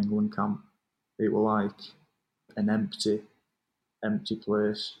at an England camp? It was like an empty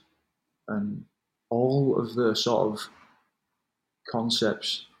place, and all of the sort of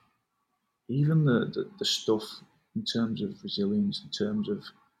concepts, even the stuff in terms of resilience, in terms of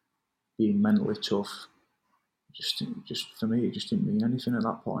being mentally tough, just for me, it just didn't mean anything at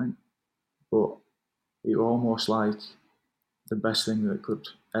that point. But it was almost like the best thing that could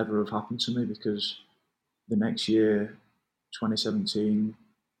ever have happened to me, because the next year, 2017,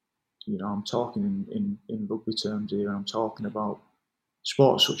 I'm talking in rugby terms here. I'm talking about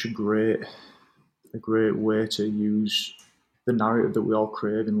sport's such a great way to use the narrative that we all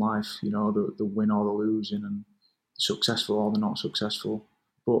crave in life, the win or the losing, and the successful or the not successful.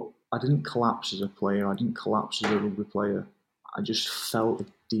 But I didn't collapse as a player. I didn't collapse as a rugby player. I just felt a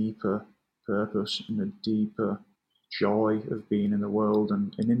deeper purpose and a deeper joy of being in the world,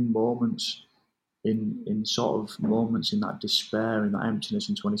 and in moments, in sort of moments in that despair, in that emptiness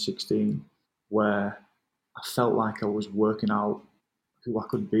in 2016, where I felt like I was working out who I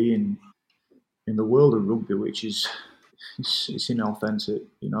could be in the world of rugby, which is it's inauthentic.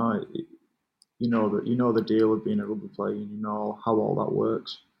 You know the deal of being a rugby player, and you know how all that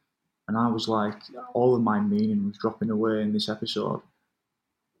works. And I was like, all of my meaning was dropping away in this episode.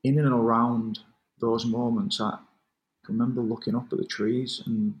 In and around those moments, I remember looking up at the trees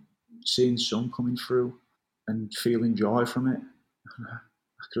and seeing sun coming through and feeling joy from it.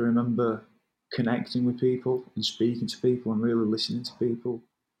 I can remember connecting with people and speaking to people and really listening to people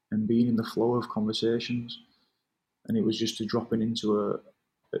and being in the flow of conversations. And it was just a dropping into a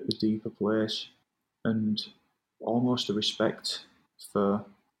deeper place, and almost a respect for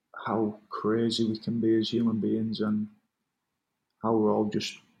how crazy we can be as human beings, and how we're all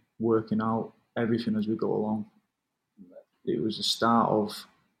just working out everything as we go along. It was the start of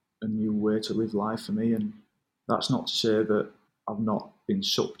a new way to live life for me, and that's not to say that I've not been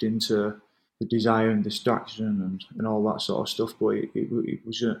sucked into the desire and distraction and all that sort of stuff, but it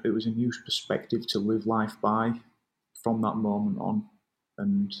was a new perspective to live life by from that moment on,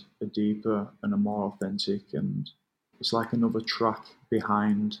 and a deeper and a more authentic, and it's like another track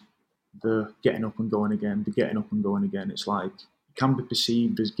behind the getting up and going again. The getting up and going again, it's like it can be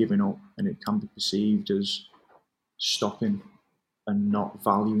perceived as giving up, and it can be perceived as stopping and not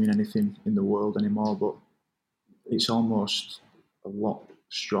valuing anything in the world anymore, but it's almost a lot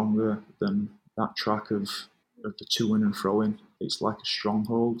stronger than that track of the to-ing and throwing. It's like a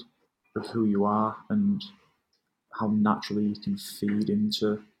stronghold of who you are and how naturally you can feed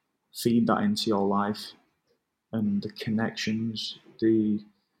that into your life, and the connections, the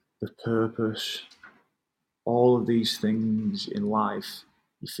purpose, all of these things in life,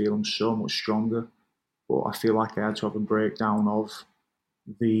 you feel them so much stronger. But I feel like I had to have a breakdown of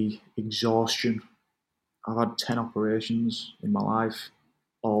the exhaustion. I've had 10 operations in my life,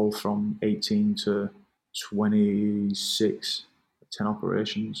 all from 18 to 26, 10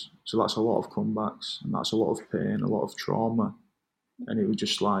 operations. So that's a lot of comebacks, and that's a lot of pain, a lot of trauma. And it was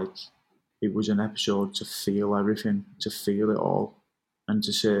just like, it was an episode to feel everything, to feel it all, and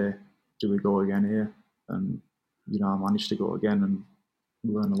to say, do we go again here? And, I managed to go again and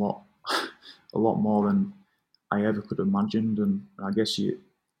learn a lot more than I ever could have imagined. And I guess we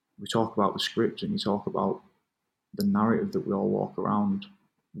talk about the script, and you talk about the narrative that we all walk around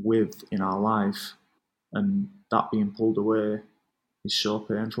with in our life, and that being pulled away is so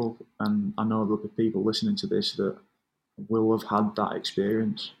painful. And I know there'll be people listening to this that will have had that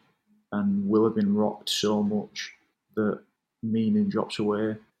experience and will have been rocked so much that meaning drops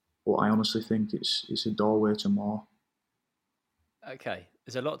away. But I honestly think it's a doorway to more. Okay,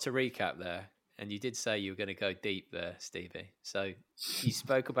 there's a lot to recap there, and you did say you were going to go deep there, Stevie. So you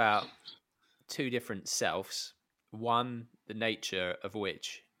spoke about two different selves, one, the nature of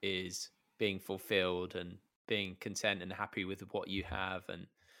which is being fulfilled and being content and happy with what you have, and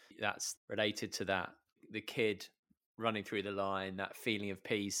that's related to that, the kid running through the line, that feeling of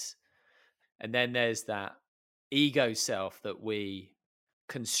peace. And then there's that ego self that we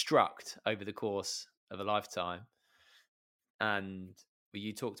construct over the course of a lifetime. And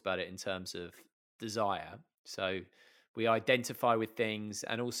you talked about it in terms of desire. So we identify with things,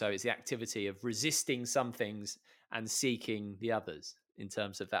 and also it's the activity of resisting some things and seeking the others in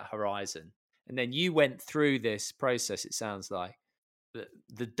terms of that horizon. And then you went through this process, it sounds like,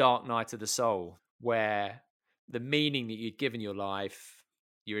 the dark night of the soul, where the meaning that you'd given your life,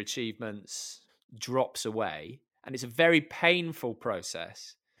 your achievements, drops away. And it's a very painful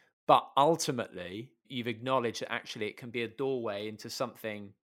process, but ultimately you've acknowledged that actually it can be a doorway into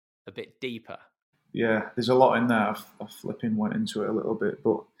something a bit deeper. Yeah, there's a lot in there. I flipping went into it a little bit,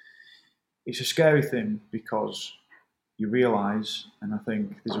 but it's a scary thing because you realise, and I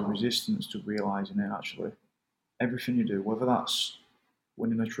think there's a resistance to realising it actually. Everything you do, whether that's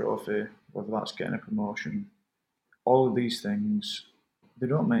winning a trophy, whether that's getting a promotion, all of these things, they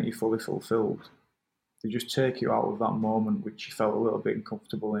don't make you fully fulfilled. They just take you out of that moment which you felt a little bit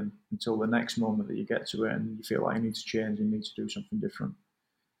uncomfortable in until the next moment that you get to it and you feel like you need to change and you need to do something different.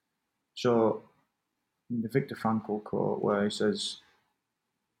 So in the Viktor Frankl quote where he says,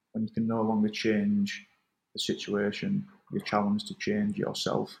 when you can no longer change the situation, you're challenged to change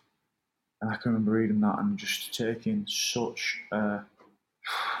yourself. And I can remember reading that and just taking such a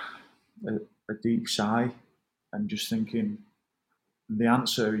deep sigh and just thinking, the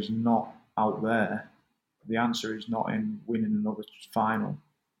answer is not out there. The answer is not in winning another final.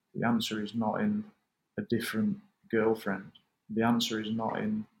 The answer is not in a different girlfriend. The answer is not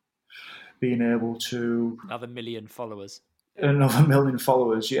in being able to... Another million followers.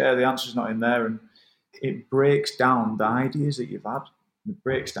 Yeah, the answer's not in there. And it breaks down the ideas that you've had. It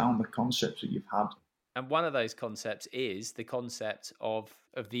breaks down the concepts that you've had. And one of those concepts is the concept of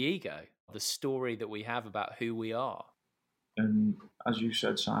the ego, the story that we have about who we are. And as you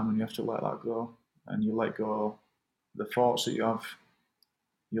said, Simon, you have to let that go. And you let go the thoughts that you have.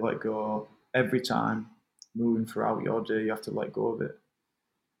 You let go every time moving throughout your day. You have to let go of it.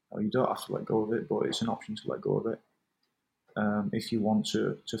 Or you don't have to let go of it, but it's an option to let go of it if you want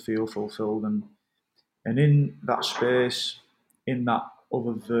to feel fulfilled. And in that space, in that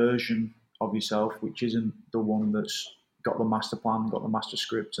other version of yourself, which isn't the one that's got the master plan, got the master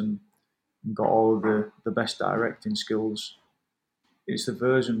script, and got all of the best directing skills, it's the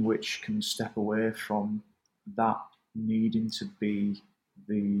version which can step away from that needing to be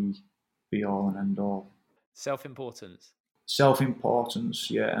the be-all and end-all. Self-importance. Self-importance,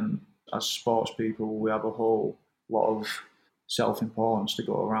 yeah. And as sports people, we have a whole lot of self-importance to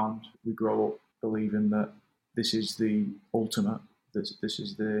go around. We grow up believing that this is the ultimate, this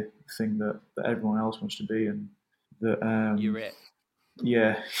is the thing that everyone else wants to be, and that you're it.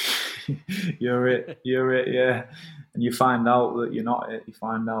 Yeah, you're it, yeah. And you find out that you're not it. You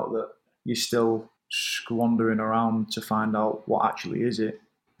find out that you're still squandering around to find out what actually is it.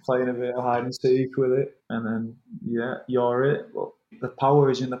 Playing a bit of hide and seek with it, and then, yeah, you're it. But the power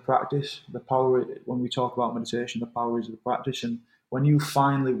is in the practice. The power, when we talk about meditation, the power is in the practice. And when you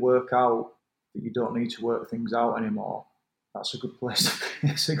finally work out that you don't need to work things out anymore, that's a good place to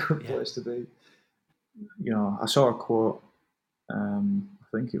be. It's a good place to be. You know, I saw a quote, I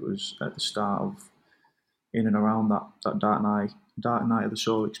think it was at the start of, in and around that dark night of the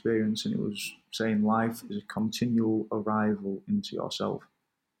soul experience, and it was saying life is a continual arrival into yourself.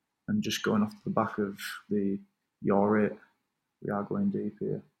 And just going off the back of the you're it, we are going deep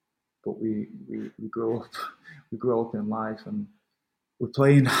here. But we grow up in life, and we're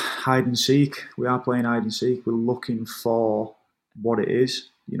playing hide and seek. We are playing hide and seek. We're looking for what it is.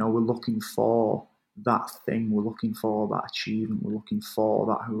 You know, we're looking for that thing. We're looking for that achievement. We're looking for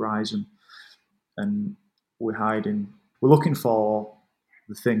that horizon, and we're hiding. We're looking for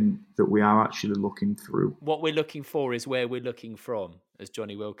the thing that we are actually looking through. What we're looking for is where we're looking from, as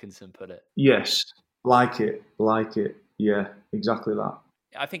Johnny Wilkinson put it. Yes, like it. Yeah, exactly that.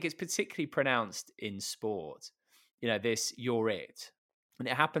 I think it's particularly pronounced in sport. You know, this you're it. And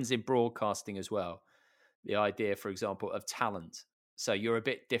it happens in broadcasting as well. The idea, for example, of talent. So you're a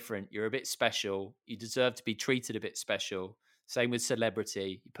bit different, you're a bit special, you deserve to be treated a bit special. Same with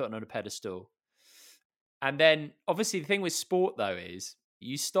celebrity, you put on a pedestal. And then obviously the thing with sport though is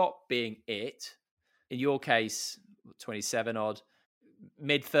you stop being it. In your case, 27 odd,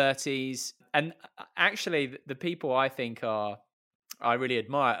 mid-30s. And actually the people I think I really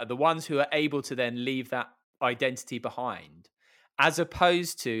admire are the ones who are able to then leave that identity behind, as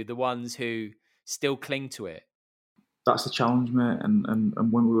opposed to the ones who still cling to it. That's the challenge, mate.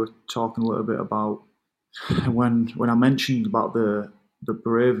 And when we were talking a little bit about, when I mentioned about the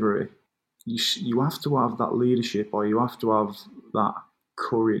bravery, you have to have that leadership, or you have to have that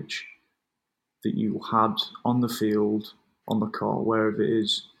courage that you had on the field, on the court, wherever it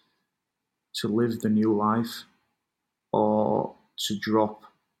is, to live the new life, or to drop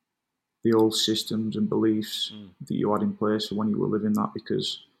the old systems and beliefs that you had in place when you were living that,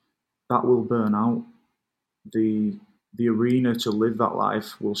 because that will burn out. The arena to live that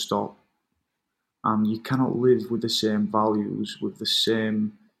life will stop, and you cannot live with the same values, with the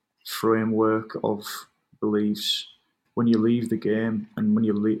same framework of beliefs when you leave the game, and when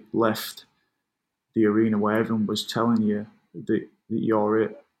you left the arena where everyone was telling you that you're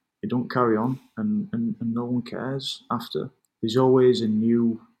it. You don't carry on, and no one cares after. There's always a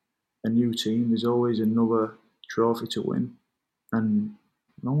new team. There's always another trophy to win, and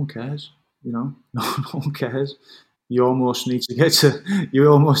no one cares. You know, no one cares. You almost need to get to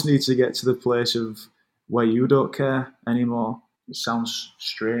the place of where you don't care anymore, it sounds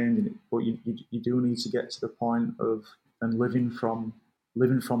strange, but you do need to get to the point of and living from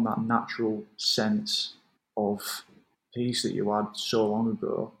that natural sense of peace that you had so long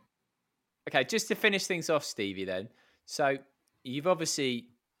ago. Okay, just to finish things off, Stevie, then. So you've obviously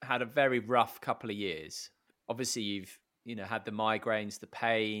had a very rough couple of years. Obviously, you've had the migraines, the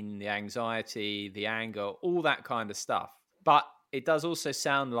pain, the anxiety, the anger, all that kind of stuff. But it does also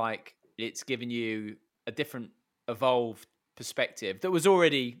sound like it's given you a different, evolved perspective that was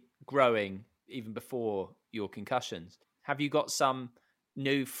already growing even before your concussions. Have you got some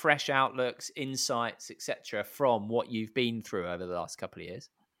new, fresh outlooks, insights, etc., from what you've been through over the last couple of years?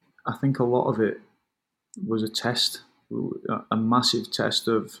 I think a lot of it was a test, a massive test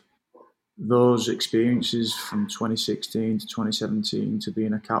of those experiences from 2016 to 2017 to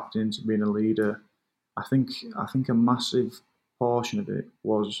being a captain, to being a leader. I think a massive portion of it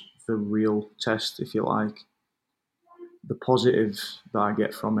was the real test, if you like. The positive that I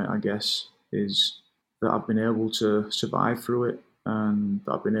get from it, I guess, is that I've been able to survive through it, and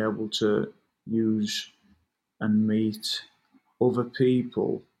that I've been able to use and meet other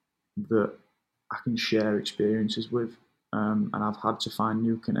people that I can share experiences with. And I've had to find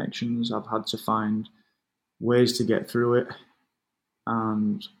new connections. I've had to find ways to get through it.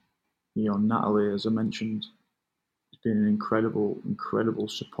 And, Natalie, as I mentioned, has been an incredible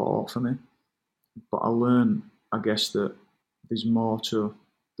support for me. But I learned, I guess, that there's more to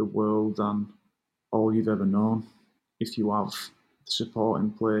the world than all you've ever known. If you have the support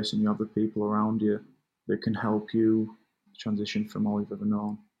in place and you have the people around you that can help you transition from all you've ever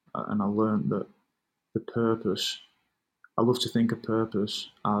known. And I learned that the purpose, I love to think of purpose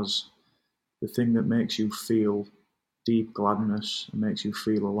as the thing that makes you feel deep gladness and makes you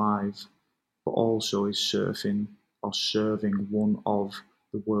feel alive, but also is serving one of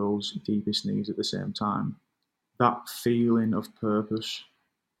the world's deepest needs at the same time. That feeling of purpose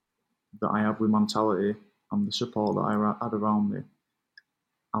that I have with Mentality and the support that I had around me,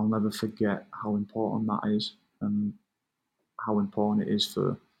 I'll never forget how important that is, and how important it is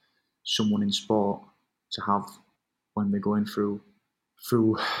for someone in sport to have when they're going through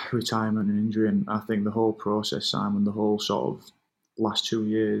retirement and injury. And I think the whole process, Simon, the whole sort of last 2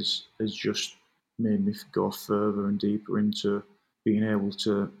 years has just made me go further and deeper into being able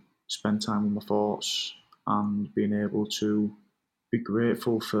to spend time with my thoughts and being able to be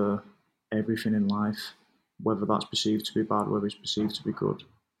grateful for everything in life, whether that's perceived to be bad, whether it's perceived to be good.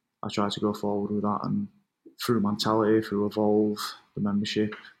 I try to go forward with that, and through Mentality, through Evolve, the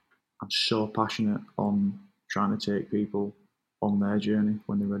membership, I'm so passionate on trying to take people on their journey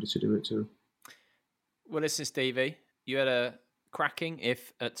when they're ready to do it too. Well, listen, Stevie, you had a cracking,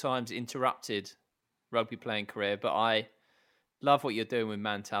 if at times interrupted, rugby playing career, but I love what you're doing with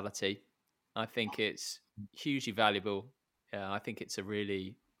Mentality. I think it's hugely valuable. I think it's a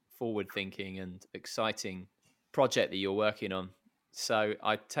really forward-thinking and exciting project that you're working on. So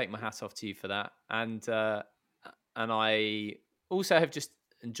I take my hat off to you for that. And I also have just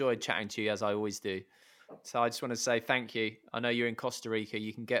enjoyed chatting to you, as I always do. So I just want to say thank you. I know you're in Costa Rica.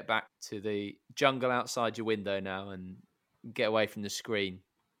 You can get back to the jungle outside your window now and get away from the screen.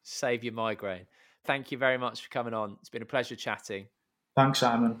 Save your migraine. Thank you very much for coming on. It's been a pleasure chatting. Thanks,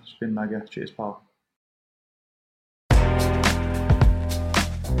 Simon. It's been mega. Cheers, pal.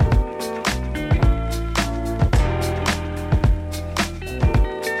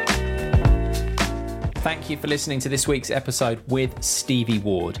 Thank you for listening to this week's episode with Stevie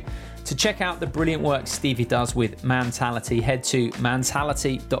Ward. To check out the brilliant work Stevie does with Mentality, head to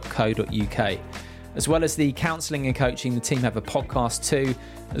mentality.co.uk. As well as the counselling and coaching, the team have a podcast too,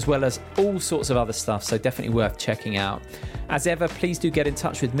 as well as all sorts of other stuff, so definitely worth checking out. As ever, please do get in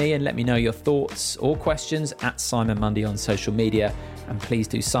touch with me and let me know your thoughts or questions at Simon Mundy on social media. And please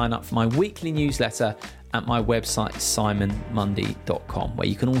do sign up for my weekly newsletter at my website, simonmundy.com, where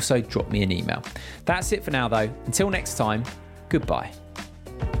you can also drop me an email. That's it for now, though. Until next time, goodbye.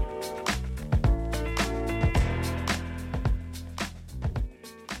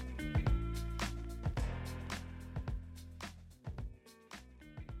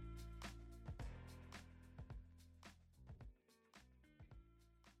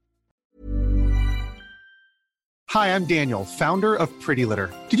 Hi, I'm Daniel, founder of Pretty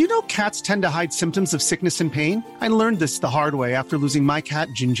Litter. Did you know cats tend to hide symptoms of sickness and pain? I learned this the hard way after losing my cat,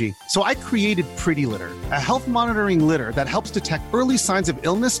 Gingy. So I created Pretty Litter, a health monitoring litter that helps detect early signs of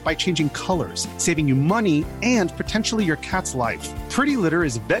illness by changing colors, saving you money and potentially your cat's life. Pretty Litter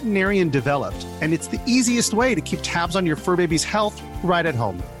is veterinarian developed, and it's the easiest way to keep tabs on your fur baby's health right at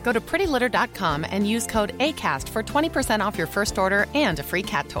home. Go to prettylitter.com and use code ACAST for 20% off your first order and a free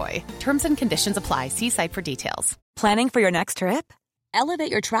cat toy. Terms and conditions apply. See site for details. Planning for your next trip?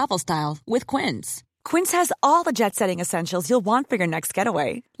 Elevate your travel style with Quince. Quince has all the jet-setting essentials you'll want for your next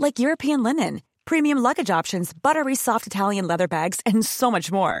getaway, like European linen, premium luggage options, buttery soft Italian leather bags, and so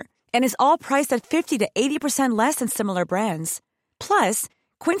much more. And is all priced at 50 to 80% less than similar brands. Plus,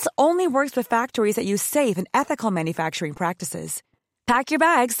 Quince only works with factories that use safe and ethical manufacturing practices. Pack your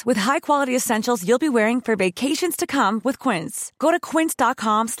bags with high-quality essentials you'll be wearing for vacations to come with Quince. Go to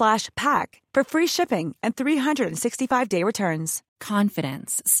quince.com/pack for free shipping and 365-day returns.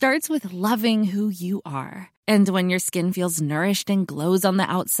 Confidence starts with loving who you are. And when your skin feels nourished and glows on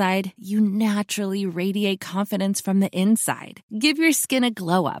the outside, you naturally radiate confidence from the inside. Give your skin a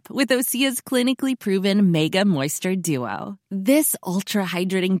glow up with Osea's clinically proven Mega Moisture Duo. This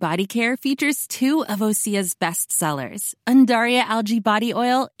ultra-hydrating body care features 2 of Osea's best sellers, Undaria Algae Body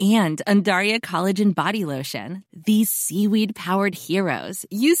Oil and Undaria Collagen Body Lotion. These seaweed-powered heroes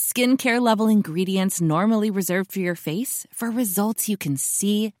use skincare-level ingredients normally reserved for your face for results you can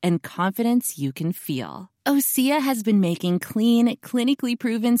see and confidence you can feel. Osea has been making clean, clinically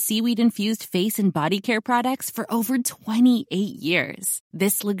proven seaweed-infused face and body care products for over 28 years.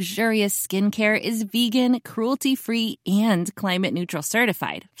 This luxurious skincare is vegan, cruelty-free, and climate-neutral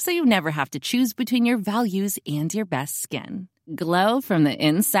certified, so you never have to choose between your values and your best skin. Glow from the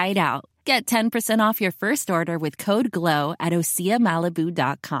inside out. Get 10% off your first order with code GLOW at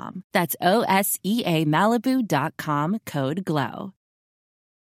OseaMalibu.com. That's OSEA Malibu.com, code GLOW.